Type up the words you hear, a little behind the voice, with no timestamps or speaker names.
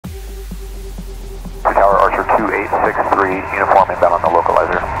2863 uniform inbound on the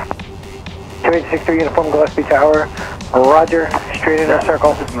localizer. 2863 uniform Gillespie Tower. Roger. Straight in a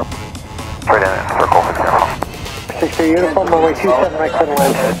circle. Straight in a circle, 60. 63 uniform, runway 27 right clear to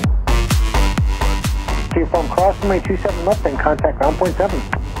land. Uniform cross, runway 27 left and contact ground point 7.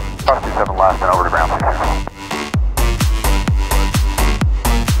 Cross 27 last and over to ground 60.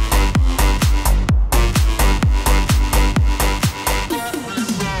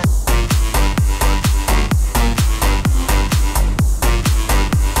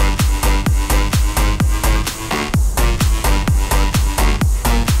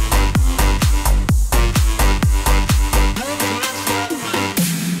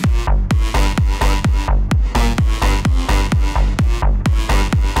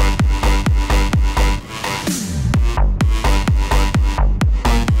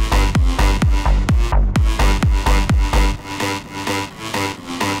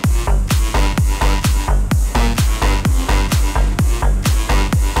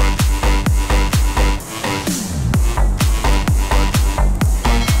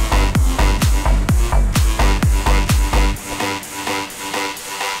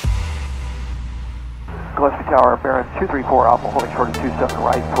 Gillespie Tower, Baron 234 Alpha, holding short of 27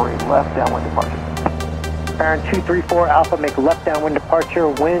 right for a left downwind departure. Baron 234 Alpha, make left downwind departure,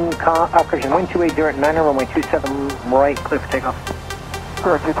 wind 280 at 9, runway 27 right, clear for takeoff.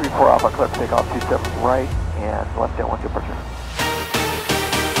 Baron 234 Alpha, clear for takeoff, 27 right, and left downwind departure.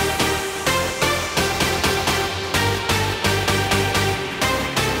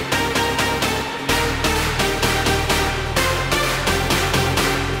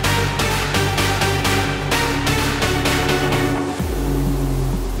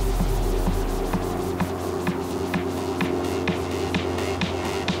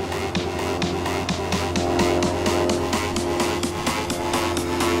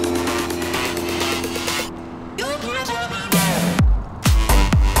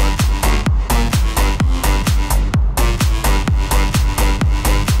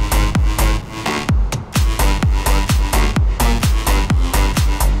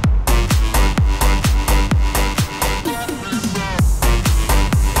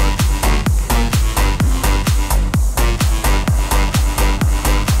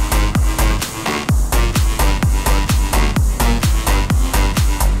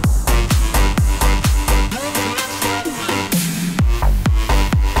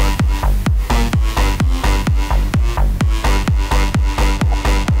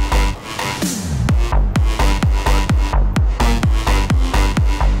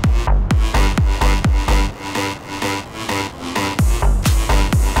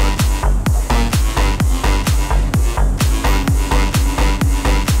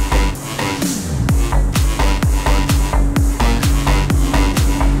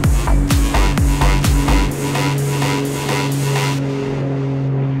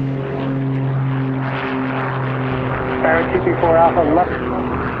 Baron 234 Alpha, left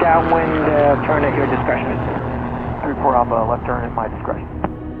downwind turn at your discretion. 34 Alpha, left turn at my discretion.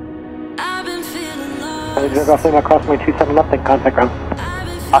 Golf Lima, cross runway 27 left and contact ground.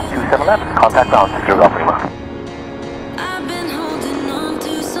 27 left, contact ground 60 Golf Lima.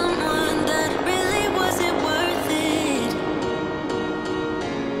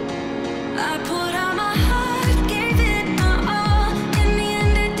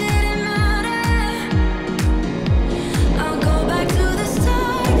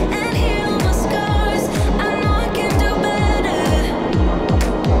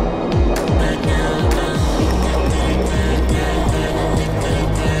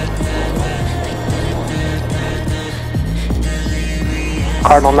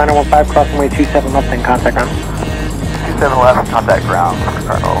 Cardinal 915, cross runway 27 left and contact ground. 27 left, contact ground,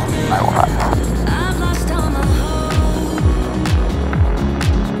 Cardinal 915.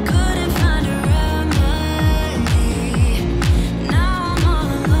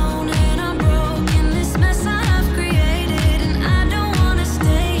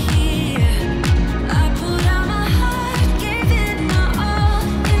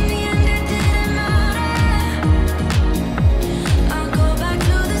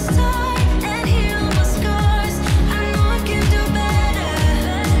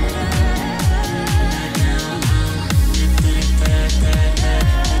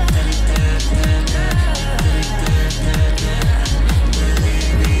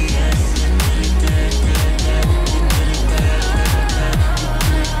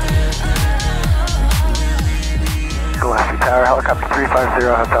 Tower, helicopter 350,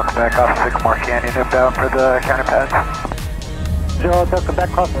 has Delta back off Sycamore Canyon inbound for the counter pads. 0 Delta back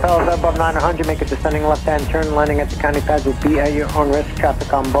cross propellers above 900, make a descending left-hand turn, landing at the county pads will be at your own risk,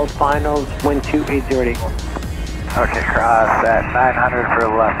 traffic on both finals, wind 2808. Okay, cross at 900 for the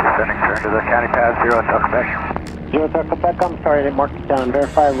left, descending turn to the county pad, 0 Hotel Quebec. 0 Hotel Quebec, I'm sorry, they marked it down.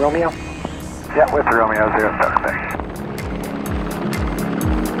 Verify Romeo. Yeah, with Romeo, 0 Hotel Quebec.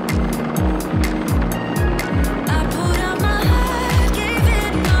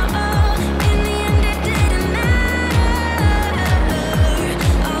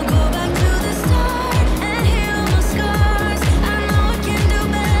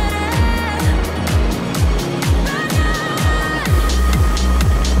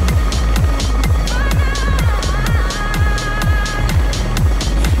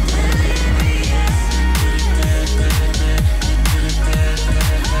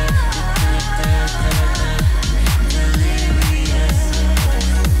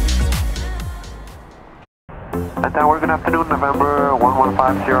 And now we're good afternoon, November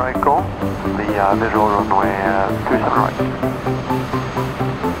 1150 Echo, the visual runway 27 right.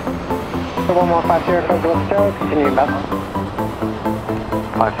 So 1150 Echo, Gillespie, continue back.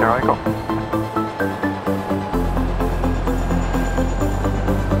 50 Echo.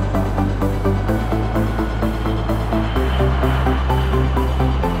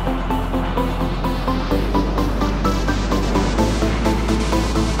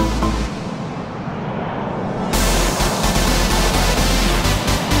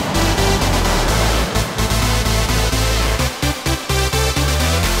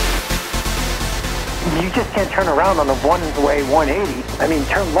 You just can't turn around on a one-way 180. I mean,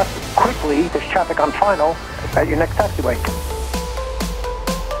 turn left quickly. There's traffic on final at your next taxiway.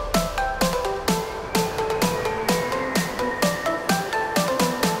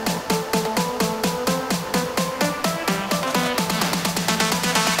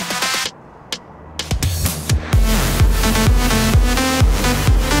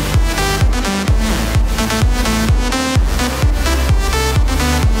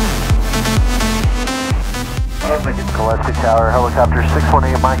 Gillespie Tower, helicopter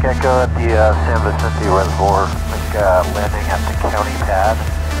 618 Mike Echo at the San Vicente Reservoir. Landing at the county pad.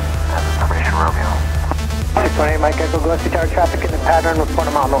 As information, Romeo. 618 Mike Echo, Gillespie Tower, traffic in the pattern, report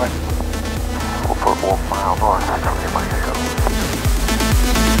a mile north. We'll put 1 mile north, 618 Mike Echo.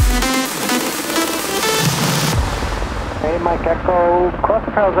 Hey Mike Echo, cross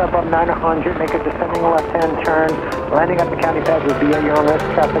the parallels above 900, make a descending left-hand turn. Landing at the county pad will be at your own risk,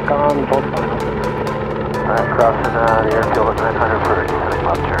 traffic on both sides. Alright, crossing the airfield at 900 for a descending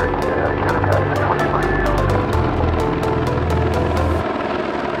left turn to county pad 618 Mike Echo.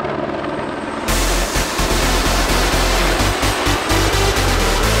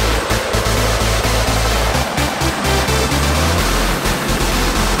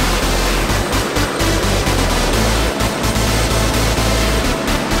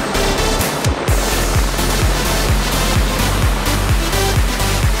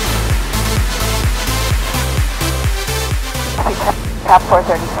 Cap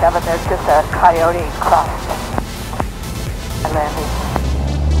 437, there's just a coyote crossed and landing.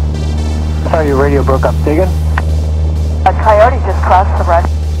 Sorry, your radio broke up. Say again? A coyote just crossed the run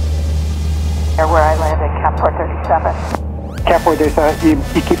near where I landed, Cap 437. Cap 437,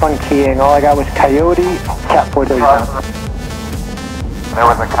 you keep on keying. All I got was coyote, Cap 437. There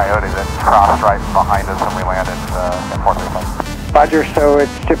was a coyote that crossed right behind us when we landed at 437. Roger, so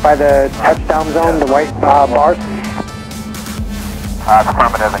it's by the touchdown zone, the white bars? It's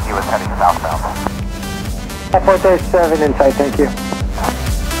affirmative, and he was heading southbound. Cap 437 inside, thank you.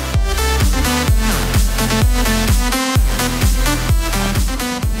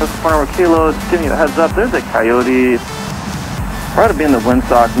 This is 4 Kilo, just giving you a heads up, there's a coyote right to be in the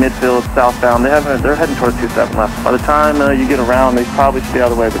windsock, midfield, southbound. They're heading towards 27 left. By the time you get around, they probably should be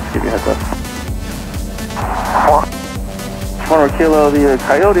out of the way, but just give you a heads up. 4 Kilo, the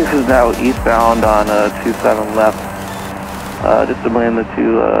coyote is now eastbound on 27 left. Just to blame the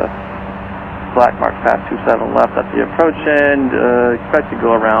two black marks past 27 left at the approach end. Expect to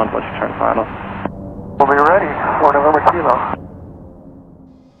go around once you turn final. We'll be ready for November Kilo.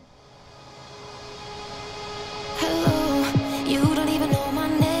 Hello, you don't even know my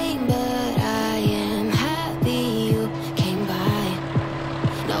name, but I am happy you came by.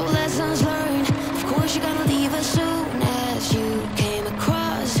 No lessons learned, of course you're gonna leave as soon as you came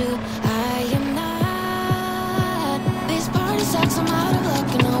across who I am not. This party sucks, I'm out of luck,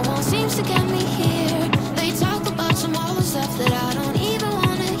 and no one seems to get me here. They talk about some all the stuff that I don't even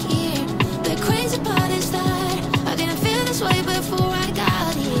wanna hear. The crazy part is that I didn't feel this way before I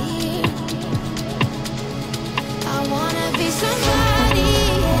got here. I wanna be somebody,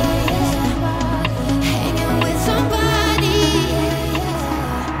 hanging with somebody.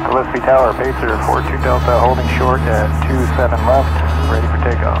 Gillespie Tower, Pacer, 42 Delta, holding short at 27 left, ready for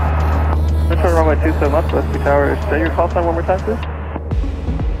takeoff. This is runway 27 left, Gillespie Tower. Say your call sign one more time, please.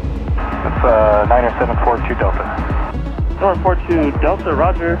 It's 90742 Delta. 942 Delta,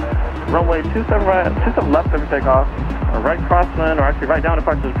 roger. Runway 27 right, 27 left over takeoff. Right crosswind, or actually right down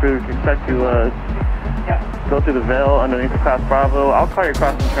departure is approved. Expect to go through the veil underneath the class Bravo. I'll call your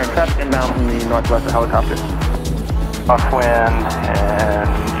crossing turn. Traffic inbound from the northwest helicopter. Crosswind, and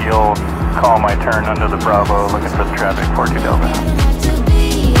you'll call my turn under the Bravo, looking for the traffic 42 Delta.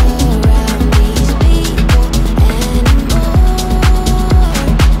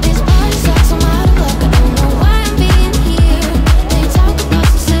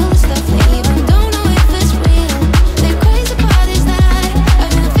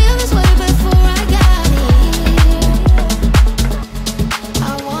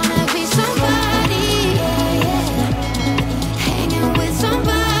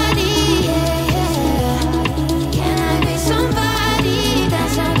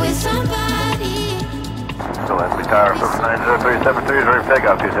 Tower, 90373 is ready for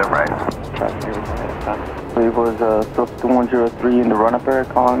takeoff, 27 right. I believe it was Swift 103 in the run-up area,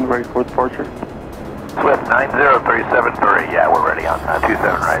 calling ready for departure. Swift 90373, yeah, we're ready on 27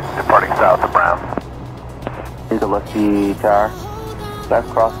 right, departing south of Brown. Gillespie Tower, left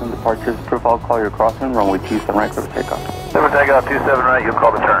crossing, departures approved. I'll call your crossing, runway 27 right for takeoff. Then we'll take off 27 right, you'll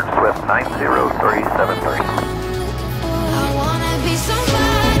call the turn, Swift 90373.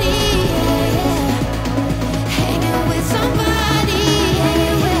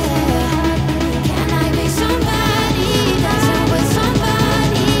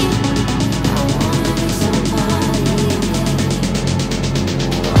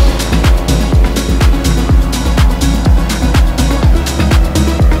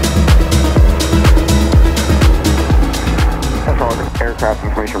 Aircraft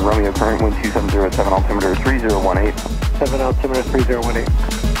information, Romeo, current wind 2707, altimeter 3018. 7 altimeter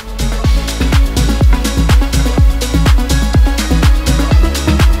 3018.